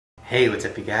Hey, what's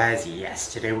up you guys?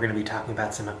 Yes, today we're going to be talking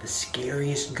about some of the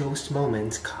scariest ghost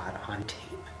moments caught on tape.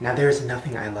 Now there's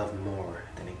nothing I love more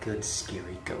than a good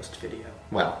scary ghost video.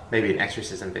 Well, maybe an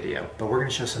exorcism video, but we're going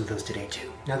to show some of those today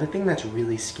too. Now the thing that's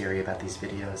really scary about these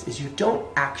videos is you don't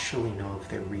actually know if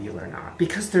they're real or not,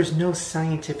 because there's no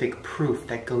scientific proof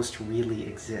that ghosts really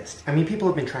exist. I mean, people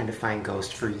have been trying to find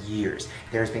ghosts for years.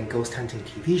 There's been ghost hunting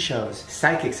TV shows.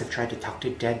 Psychics have tried to talk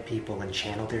to dead people and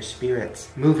channel their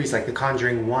spirits. Movies like The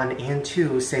Conjuring 1 and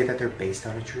 2 say that they're based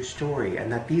on a true story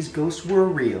and that these ghosts were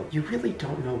real. You really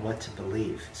don't know what to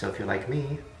believe. So if you're like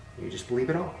me, you just believe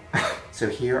it all. So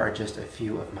here are just a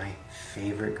few of my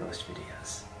favorite ghost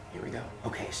videos. Here we go.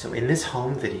 Okay, so in this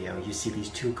home video, you see these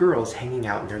two girls hanging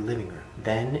out in their living room.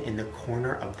 Then in the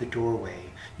corner of the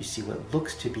doorway, you see what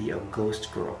looks to be a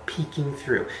ghost girl peeking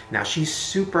through. Now she's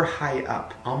super high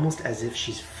up, almost as if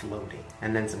she's floating.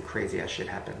 And then some crazy ass shit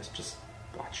happens. Just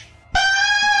watch.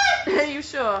 Are you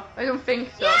sure? I don't think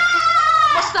so. Yeah!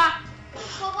 What's that?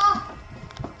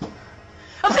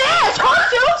 Up there! I told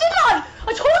you! What's it on?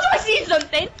 I told you I seen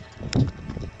something!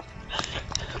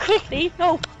 Quickly!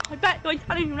 No! I bet I'm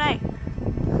telling you now.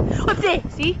 Up there!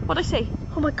 See? What'd I say?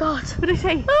 Oh my god! What'd I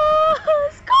say?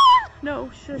 It's gone! No,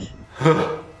 shush.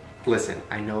 Listen,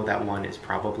 I know that one is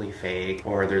probably fake,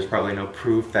 or there's probably no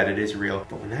proof that it is real,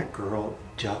 but when that girl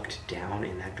ducked down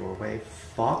in that doorway,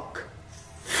 fuck.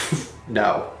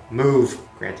 No, move.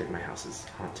 Granted, my house is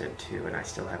haunted too, and I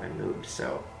still haven't moved,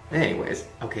 so. Anyways,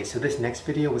 okay, so this next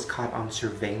video was caught on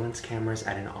surveillance cameras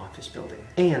at an office building.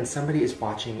 And somebody is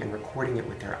watching and recording it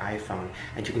with their iPhone,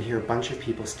 and you can hear a bunch of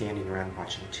people standing around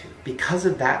watching too. Because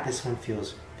of that, this one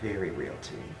feels very real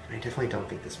to me. And I definitely don't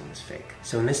think this one is fake.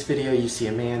 So in this video, you see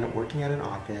a man working at an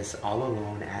office all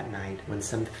alone at night when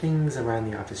some things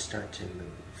around the office start to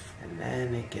move. And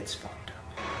then it gets fucked up.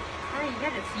 Oh, you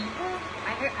had a fever?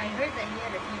 I heard that he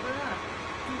had a fever.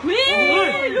 Wait!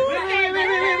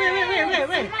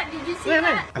 Did you see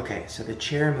that? Okay, so the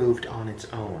chair moved on its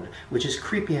own, which is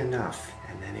creepy enough,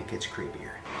 and then it gets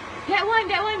creepier. That one,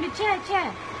 the chair.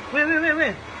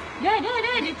 Wait. No,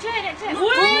 the chair, that chair.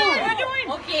 What are you doing?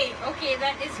 Okay,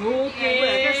 that is creepy.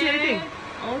 Okay. Can't see anything.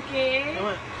 Okay.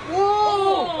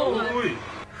 Whoa!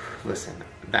 Listen,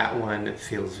 that one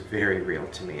feels very real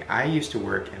to me. I used to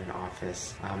work in an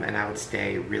office, and I would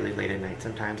stay really late at night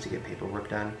sometimes to get paperwork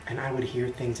done. And I would hear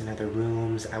things in other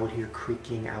rooms, I would hear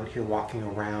creaking, I would hear walking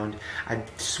around. I'd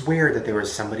swear that there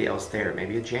was somebody else there,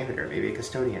 maybe a janitor, maybe a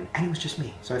custodian, and it was just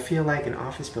me. So I feel like an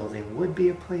office building would be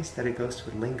a place that a ghost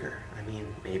would linger. I mean,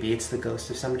 maybe it's the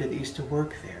ghost of somebody that used to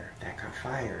work there that got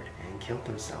fired and killed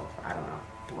himself. I don't know,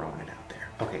 throwing it out there.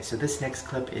 Okay, so this next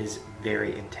clip is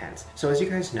very intense. So as you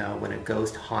guys know, when a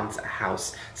ghost haunts a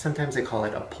house, sometimes they call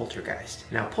it a poltergeist.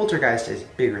 Now, poltergeist is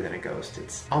bigger than a ghost.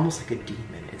 It's almost like a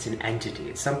demon. It's an entity.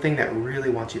 It's something that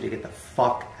really wants you to get the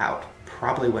fuck out.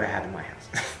 Probably what I had in my house.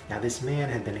 Now, this man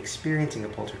had been experiencing a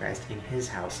poltergeist in his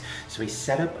house, so he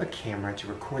set up a camera to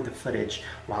record the footage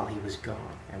while he was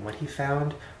gone. And what he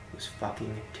found was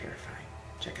fucking terrifying.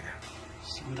 Check it out.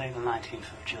 Sunday the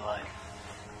 19th of July.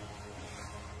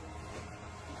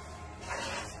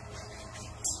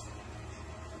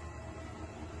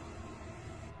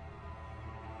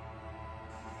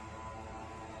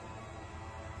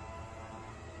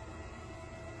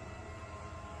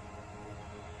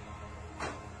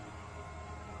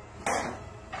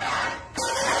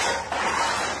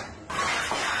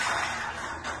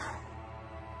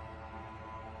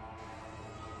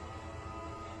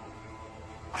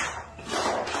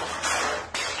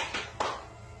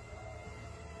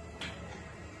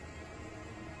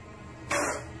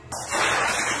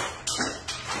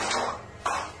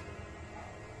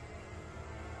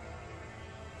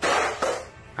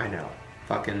 I know,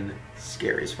 fucking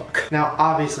scary as fuck. Now,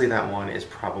 obviously that one is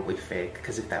probably fake,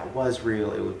 because if that was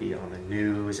real, it would be on the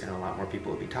news and a lot more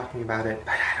people would be talking about it,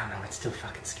 but I don't know, it still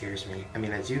fucking scares me. I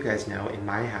mean, as you guys know, in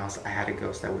my house, I had a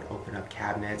ghost that would open up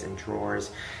cabinets and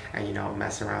drawers and, you know,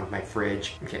 mess around with my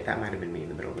fridge. Okay, that might have been me in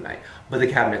the middle of the night, but the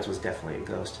cabinets was definitely a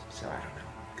ghost, so I don't know.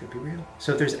 Could be real.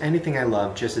 So if there's anything I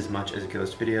love just as much as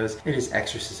ghost videos, it is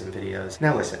exorcism videos.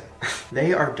 Now listen,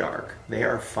 they are dark, they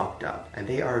are fucked up, and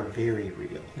they are very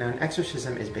real. Now an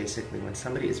exorcism is basically when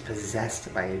somebody is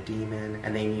possessed by a demon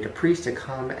and they need a priest to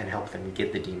come and help them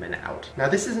get the demon out. Now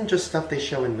this isn't just stuff they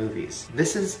show in movies.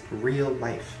 This is real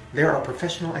life. There are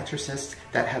professional exorcists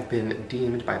that have been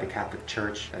deemed by the Catholic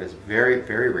Church. That is very,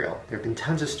 very real. There have been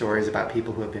tons of stories about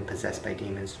people who have been possessed by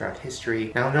demons throughout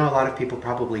history. Now I know a lot of people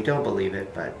probably don't believe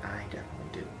it, but I definitely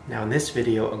do. Now in this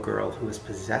video, a girl who is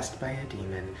possessed by a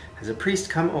demon has a priest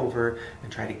come over and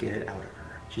try to get it out of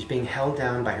her. She's being held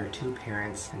down by her two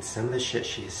parents, and some of the shit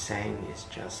she is saying is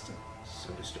just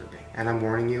so disturbing. And I'm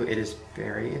warning you, it is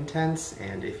very intense,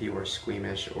 and if you are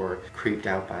squeamish or creeped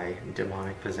out by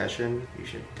demonic possession, you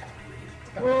should definitely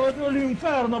leave. Oh,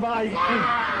 all'inferno vai!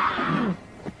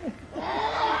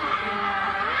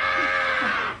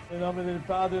 Nel nome del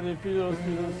Padre, del Figlio e dello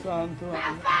Spirito Santo.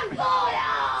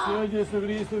 Signore Gesù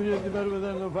Cristo, Dio di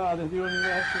perpetuo Padre, Dio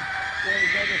universo.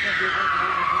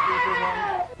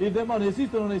 Il demonio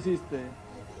esiste o non esiste?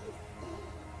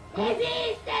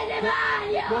 Esiste il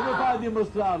demonio! Come fai a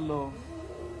dimostrarlo?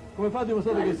 Come fai a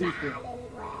dimostrare che esiste?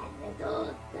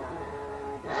 Tutto!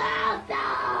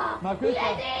 Ma questo... Io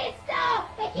esisto!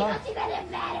 E chi non ci vede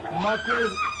bene? Ma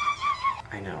questo...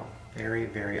 I know. Very,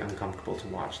 very uncomfortable to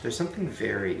watch. There's something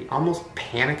very, almost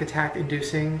panic attack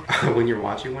inducing when you're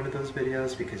watching one of those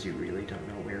videos because you really don't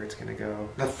know where it's gonna go.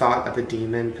 The thought of a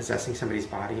demon possessing somebody's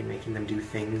body and making them do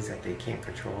things that they can't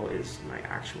control is my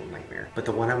actual nightmare. But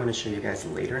the one I'm gonna show you guys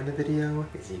later in the video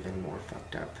is even more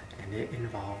fucked up, and it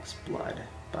involves blood.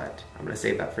 But I'm gonna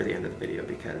save that for the end of the video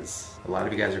because a lot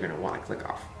of you guys are gonna wanna click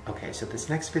off. Okay, so this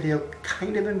next video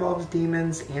kind of involves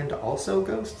demons and also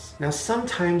ghosts. Now,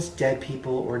 sometimes dead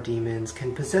people or demons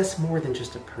can possess more than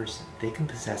just a person. They can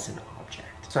possess an object.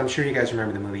 So I'm sure you guys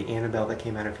remember the movie Annabelle that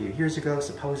came out a few years ago.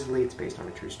 Supposedly, it's based on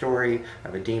a true story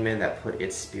of a demon that put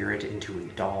its spirit into a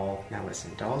doll. Now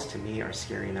listen, dolls to me are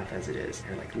scary enough as it is.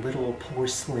 They're like little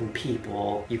porcelain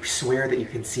people. You swear that you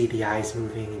can see the eyes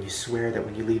moving, and you swear that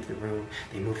when you leave the room,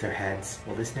 they move their heads.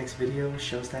 Well, this next video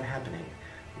shows that happening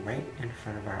right in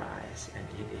front of our eyes, and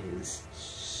it is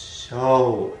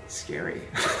so scary.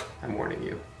 I'm warning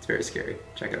you, it's very scary.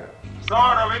 Check it out.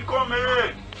 Sara, vem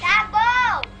comer! Tá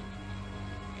bom!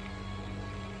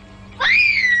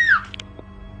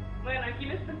 Bueno, aquí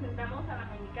les presentamos a la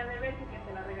muñeca de Betty que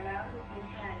se la regalaron de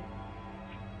 15 años.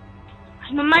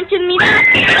 Ay, no manches,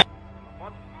 mira.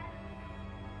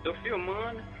 Tô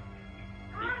filmando.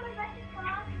 Ah, mas vai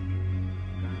ficar.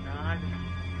 Caralho.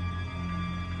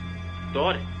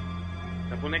 Dory,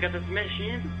 a boneca tá se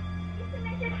mexendo.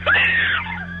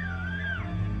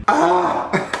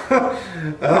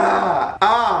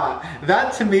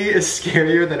 That to me is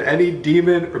scarier than any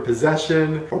demon or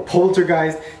possession or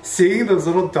poltergeist. Seeing those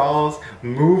little dolls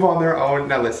move on their own.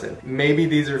 Now listen, maybe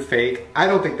these are fake. I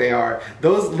don't think they are.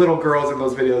 Those little girls in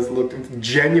those videos looked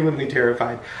genuinely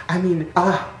terrified. I mean,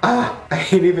 I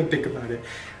can't even think about it.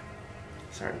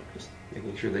 Sorry, just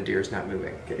making sure the deer's not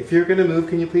moving. Okay, if you're gonna move,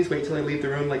 can you please wait till I leave the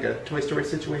room like a Toy Story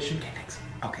situation? Okay, thanks.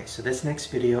 Okay, so this next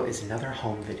video is another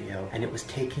home video, and it was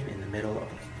taken in the middle of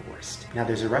a forest. Now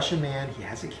there's a Russian man, he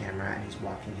has a camera, and he's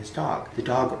walking his dog. The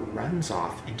dog runs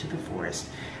off into the forest,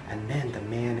 and then the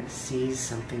man sees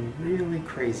something really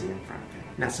crazy in front of him.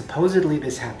 Now supposedly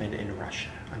this happened in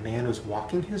Russia. A man was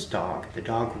walking his dog, the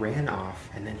dog ran off,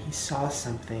 and then he saw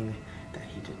something that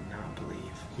he did not believe.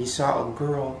 He saw a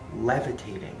girl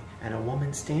levitating and a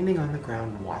woman standing on the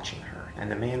ground watching her, and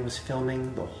the man was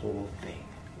filming the whole thing.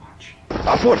 Watch.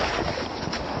 Афон!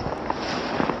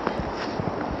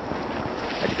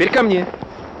 А теперь ко мне.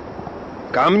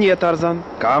 Ко мне, Тарзан.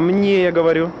 Ко мне, я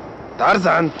говорю.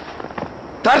 Тарзан!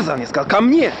 Тарзан, я сказал, ко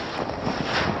мне!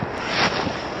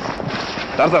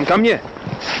 Тарзан, ко мне!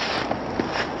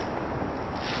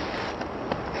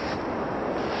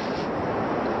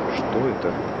 Что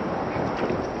это?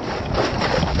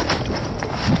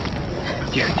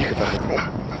 Тихо, тихо, Тарзан.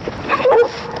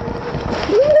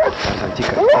 Тарзан,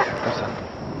 тихо, тихо, Тарзан.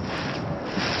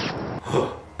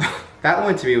 That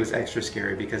one to me was extra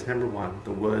scary because number one,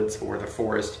 the woods or the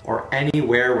forest or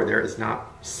anywhere where there is not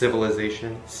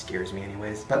civilization scares me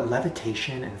anyways. But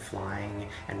levitation and flying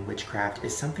and witchcraft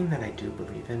is something that I do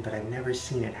believe in, but I've never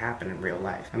seen it happen in real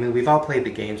life. I mean, we've all played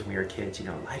the games when we were kids, you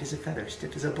know, light as a feather,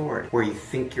 stiff as a board, where you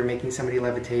think you're making somebody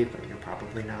levitate, but you're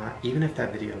probably not. Even if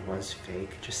that video was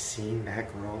fake, just seeing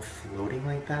that girl floating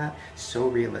like that so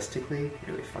realistically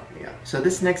really fucked me up. So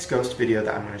this next ghost video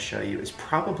that I'm going to show you is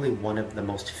probably one of the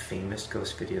most famous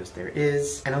ghost videos there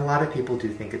is, and a lot of people do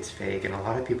think it's fake, and a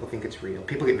lot of people think it's real.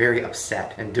 People get very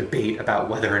upset and debate about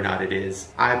whether or not it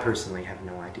is. I personally have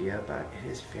no idea, but it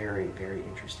is very, very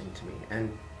interesting to me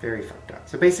and very fucked up.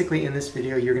 So basically in this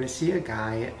video, you're gonna see a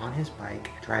guy on his bike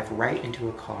drive right into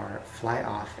a car, fly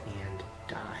off, and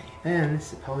die. Then,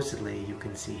 supposedly, you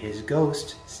can see his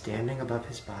ghost standing above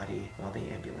his body while the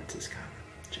ambulances come.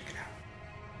 Check it out.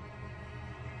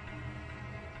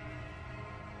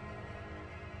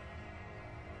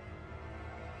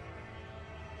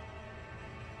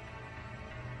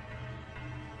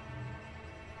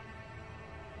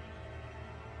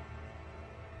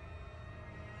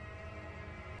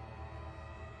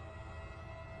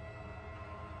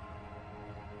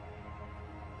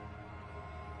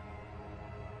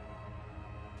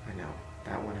 I know,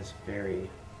 That one is very,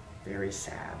 very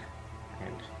sad.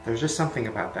 And there's just something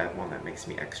about that one that makes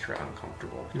me extra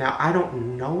uncomfortable. Now, I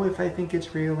don't know if I think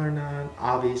it's real or not.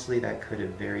 Obviously, that could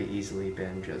have very easily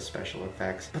been just special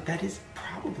effects, but that is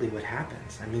probably what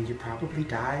happens. I mean, you probably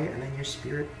die and then your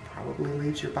spirit probably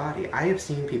leaves your body. I have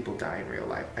seen people die in real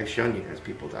life. I've shown you guys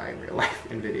people die in real life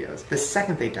in videos. The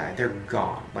second they die, they're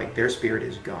gone. Like, their spirit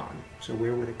is gone. So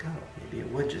where would it go? Maybe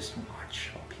it would just watch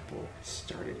while people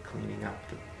started cleaning up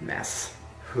the mess.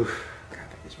 Whew. God,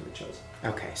 that gives me the chills.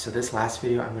 Okay, so this last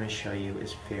video I'm going to show you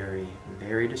is very,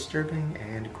 very disturbing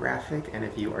and graphic, and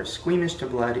if you are squeamish to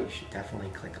blood, you should definitely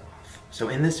click off. So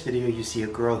in this video, you see a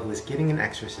girl who is getting an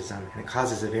exorcism, and it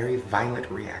causes a very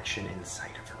violent reaction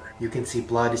inside of her. You can see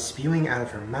blood spewing out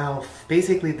of her mouth.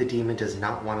 Basically, the demon does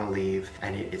not want to leave,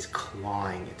 and it is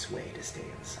clawing its way to stay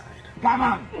inside. Come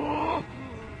on!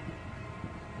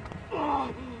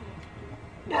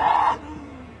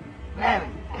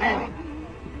 Ven.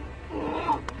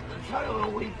 Solo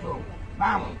lo hizo.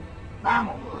 Vamos.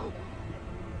 Vamos,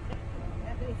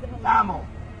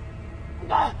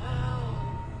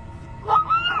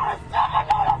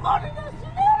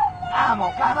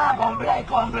 come on,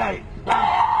 complete.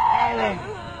 Ellen.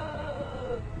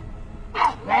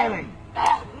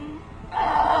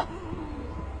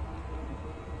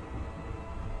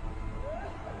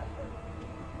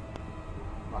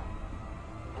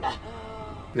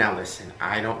 Now listen,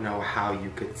 I don't know how you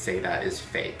could say that is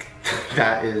fake.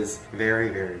 That is very,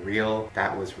 very real.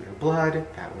 That was real blood.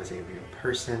 That was a real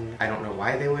person. I don't know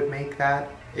why they would make that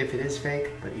if it is fake,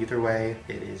 but either way,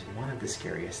 it is one of the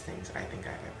scariest things I think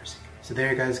I've ever seen. So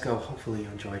there you guys go. Hopefully you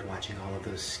enjoyed watching all of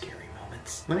those scary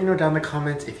moments. Let me know down in the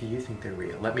comments if you think they're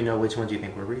real. Let me know which ones you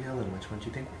think were real and which ones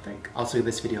you think were fake. Also give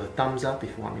this video a thumbs up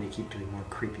if you want me to keep doing more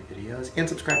creepy videos, and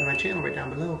subscribe to my channel right down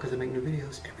below because I make new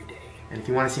videos every day. And if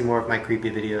you want to see more of my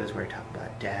creepy videos where I talk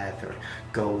about death or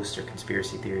ghosts or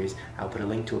conspiracy theories, I'll put a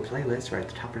link to a playlist right at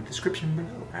the top of the description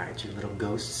below. Alright, you little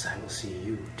ghosts, I will see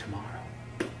you tomorrow.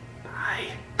 Bye.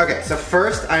 Okay, so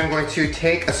first I'm going to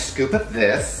take a scoop of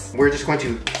this. We're just going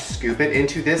to scoop it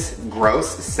into this gross,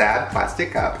 sad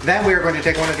plastic cup. Then we're going to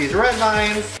take one of these red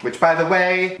vines, which by the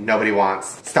way, nobody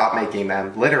wants. Stop making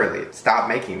them. Literally, stop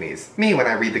making these. Me when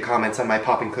I read the comments on my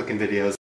poppin' cooking videos.